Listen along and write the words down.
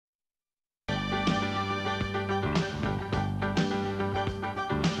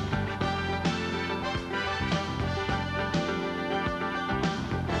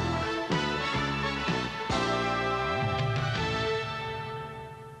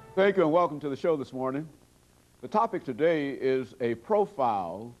Thank you and welcome to the show this morning. The topic today is a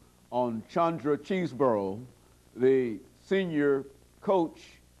profile on CCheeseborough, the senior coach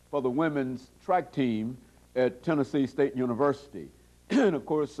for the women's track team at Tennessee State University. And of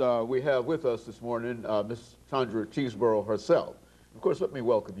course, we have with us this morning Ms. CCheeseborough herself. Of course, let me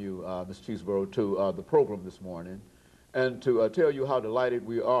welcome you, Ms. Cheeseborough, to the program this morning and to tell you how delighted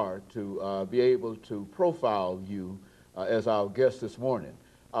we are to be able to profile you as our guest this morning.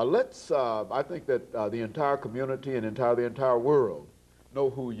 I think that the entire community and the entire world know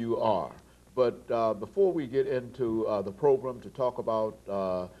who you are. But before we get into the program to talk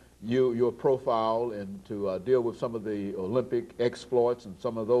about your profile and to deal with some of the Olympic exploits and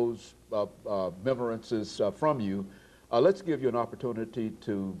some of those memorances from you, let's give you an opportunity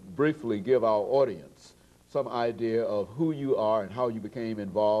to briefly give our audience some idea of who you are and how you became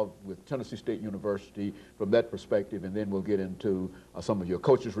involved with Tennessee State University from that perspective, and then we'll get into some of your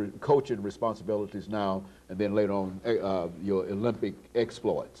coaching responsibilities now, and then later on your Olympic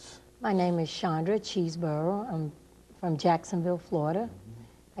exploits. My name is CCheeseborough. I'm from Jacksonville, Florida.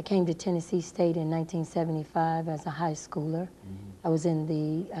 I came to Tennessee State in 1975 as a high schooler. I was in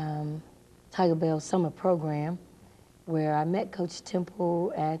the Tiger Bell summer program where I met Coach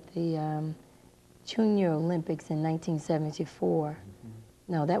Temple at the Junior Olympics in 1974.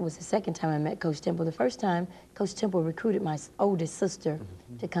 No, that was the second time I met Coach Temple. The first time, Coach Temple recruited my oldest sister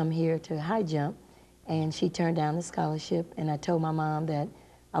to come here to high jump, and she turned down the scholarship, and I told my mom that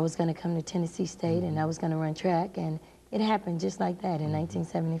I was going to come to Tennessee State and I was going to run track, and it happened just like that in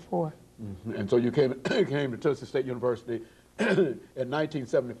 1974. And so you came to Tennessee State University in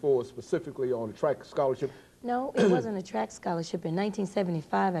 1974 specifically on a track scholarship? No, it wasn't a track scholarship. In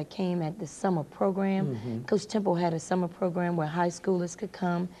 1975, I came at the summer program. Coach Temple had a summer program where high schoolers could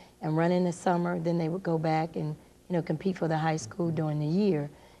come and run in the summer. Then they would go back and compete for the high school during the year.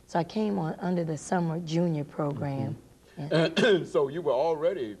 So I came on under the summer junior program. And so you were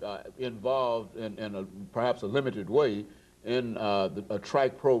already involved in perhaps a limited way in a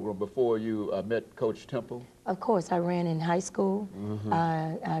track program before you met Coach Temple? Of course, I ran in high school.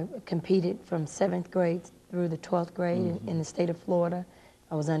 I competed from 7th grade through the 12th grade in the state of Florida.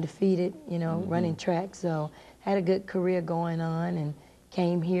 I was undefeated, running track, so had a good career going on and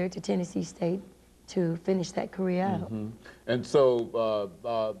came here to Tennessee State to finish that career out. And so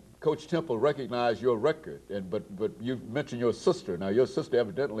Coach Temple recognized your record, but you mentioned your sister. Now your sister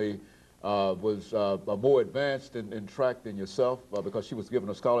evidently was more advanced in track than yourself because she was given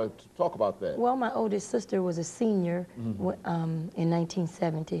a scholarship. Talk about that. Well, my oldest sister was a senior in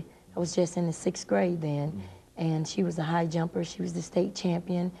 1970. I was just in the 6th grade then, and she was a high jumper. She was the state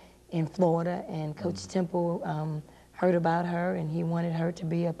champion in Florida, and Coach Temple heard about her, and he wanted her to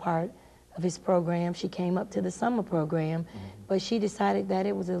be a part of his program. She came up to the summer program, but she decided that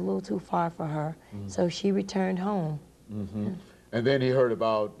it was a little too far for her, so she returned home. And then he heard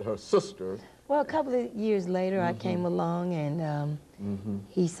about her sister. Well, a couple of years later, I came along, and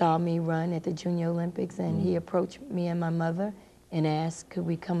he saw me run at the Junior Olympics, and he approached me and my mother and asked, could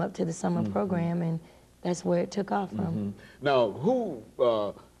we come up to the summer program, and that's where it took off from. Now,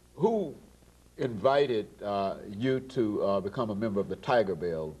 who invited you to become a member of the Tiger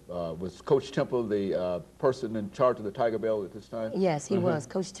Bell? Was Coach Temple the person in charge of the Tiger Bell at this time? Yes, he was.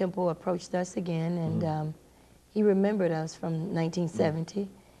 Coach Temple approached us again, and he remembered us from 1970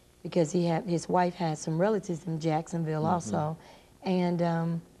 because his wife had some relatives in Jacksonville also, and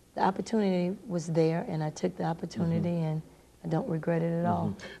the opportunity was there, and I took the opportunity, and I don't regret it at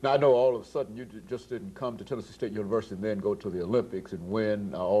all. Now, I know all of a sudden you just didn't come to Tennessee State University and then go to the Olympics and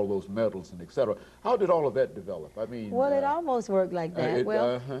win all those medals and et cetera. How did all of that develop? I mean, well, it almost worked like that.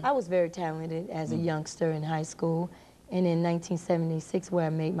 I was very talented as a youngster in high school, and in 1976, where I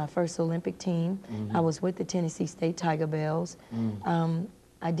made my first Olympic team, I was with the Tennessee State Tiger Bells.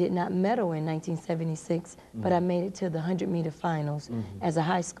 I did not medal in 1976, but I made it to the 100-meter finals as a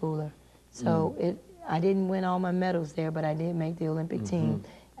high schooler. So I didn't win all my medals there, but I did make the Olympic team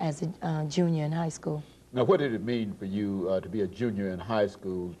as a junior in high school. Now, what did it mean for you to be a junior in high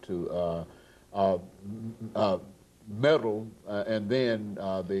school, to medal, and then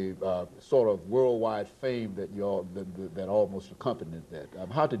the sort of worldwide fame that that almost accompanied that?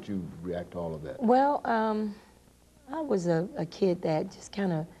 How did you react to all of that? Well, I was a kid that just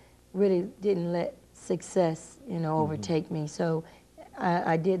kind of really didn't let success, overtake me. So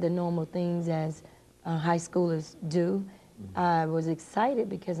I did the normal things as high schoolers do. I was excited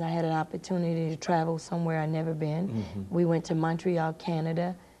because I had an opportunity to travel somewhere I'd never been. We went to Montreal,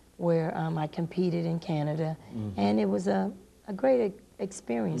 Canada, where I competed in Canada, and it was a great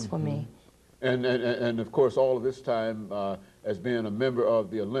experience for me. And of course, all of this time, as being a member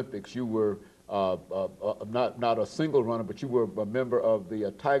of the Olympics. You were not a single runner, but you were a member of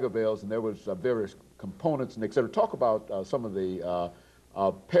the Tiger Bells, and there was various components and et cetera. Talk about some of the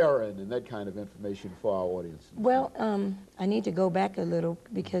pairing and that kind of information for our audience. Well, I need to go back a little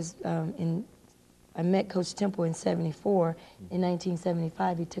because I met Coach Temple in '74. In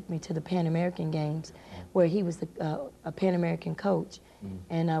 1975, he took me to the Pan American Games, where he was a Pan American coach,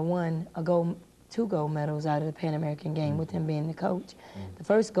 and I won two gold medals out of the Pan American game with him being the coach. The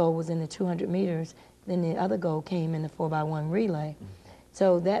first gold was in the 200 meters, then the other gold came in the 4x1 relay.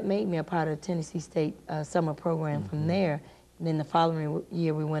 So that made me a part of the Tennessee State summer program from there. And then the following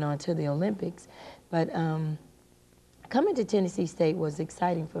year, we went on to the Olympics. But coming to Tennessee State was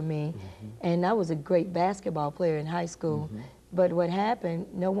exciting for me, and I was a great basketball player in high school. But what happened,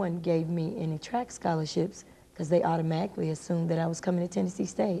 no one gave me any track scholarships because they automatically assumed that I was coming to Tennessee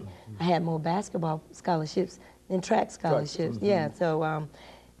State. I had more basketball scholarships than track scholarships. Yeah, so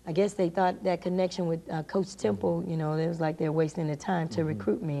I guess they thought that connection with Coach Temple, you know, it was like they're wasting their time to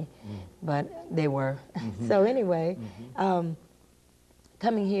recruit me, but they were. So anyway,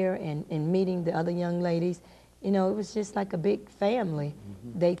 coming here and meeting the other young ladies, you know, it was just like a big family.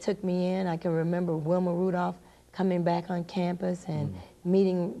 They took me in. I can remember Wilma Rudolph coming back on campus and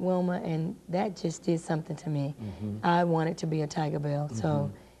meeting Wilma, and that just did something to me. I wanted to be a Tiger Bell.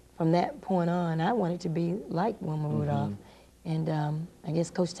 So from that point on, I wanted to be like Wilma Rudolph. And I guess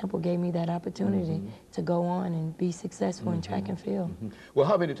Coach Temple gave me that opportunity to go on and be successful in track and field. Well,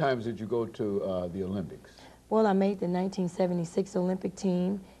 how many times did you go to the Olympics? Well, I made the 1976 Olympic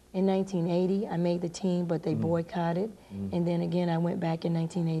team. In 1980, I made the team, but they boycotted. And then again, I went back in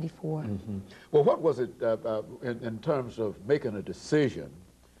 1984. Well, what was it in terms of making a decision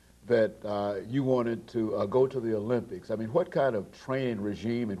that you wanted to go to the Olympics? I mean, what kind of training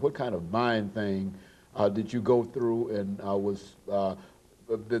regime and what kind of mind thing did you go through and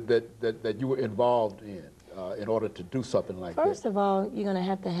that you were involved in order to do something like that? First of all, you're going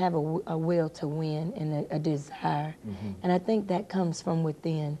to have a will to win and a desire. And I think that comes from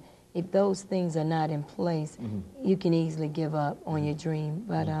within. If those things are not in place, you can easily give up on your dream.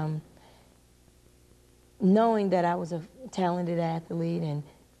 But knowing that I was a talented athlete and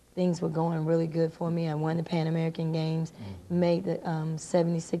things were going really good for me, I won the Pan American Games, made the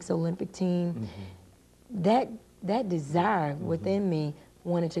 '76 Olympic team. That desire within me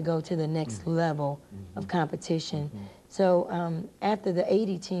wanted to go to the next level of competition. So after the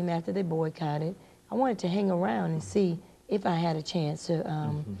 '80 team, after they boycotted, I wanted to hang around and see if I had a chance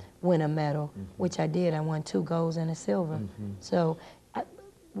to win a medal, which I did. I won 2 golds and a silver. So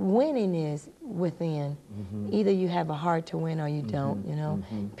winning is within. Either you have a heart to win or you don't, you know.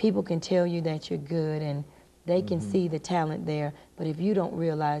 People can tell you that you're good and they can see the talent there, but if you don't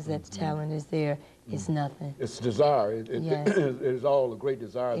realize that the talent is there, it's nothing. It's desire. Yes. It is all a great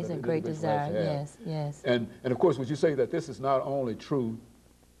desire. It's a great desire, yes, yes. And of course, would you say that this is not only true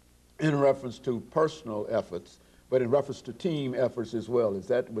in reference to personal efforts, but in reference to team efforts as well? Would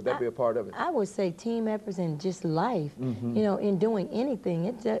that be a part of it? I would say team efforts and just life. You know, in doing anything,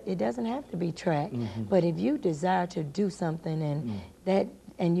 it doesn't have to be track. But if you desire to do something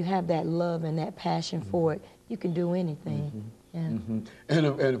and you have that love and that passion for it, you can do anything. Yeah. And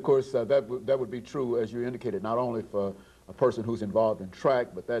of course, that would be true, as you indicated, not only for a person who's involved in track,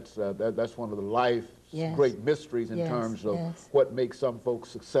 but that's one of the life's great mysteries in terms of what makes some folks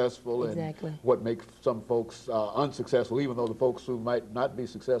successful and what makes some folks unsuccessful, even though the folks who might not be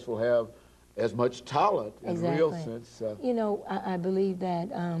successful have as much talent in real sense. You know, I believe that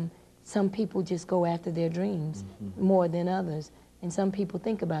some people just go after their dreams more than others. And some people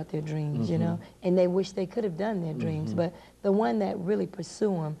think about their dreams, you know, and they wish they could have done their dreams. But the one that really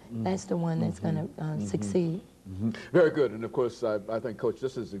pursue them, that's the one that's going to succeed. Very good. And of course, I think, Coach,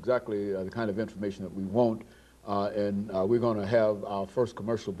 this is exactly the kind of information that we want. And we're going to have our first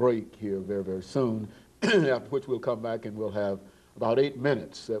commercial break here very, very soon, after which we'll come back and we'll have about 8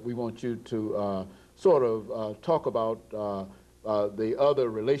 minutes that we want you to sort of talk about the other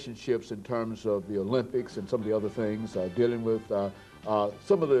relationships in terms of the Olympics and some of the other things, dealing with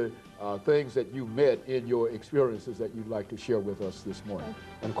some of the things that you met in your experiences that you'd like to share with us this morning.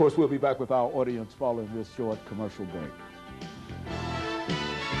 And of course, we'll be back with our audience following this short commercial break.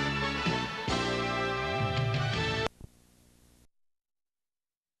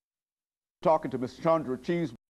 Talking to Ms. Chandra Cheeseborough.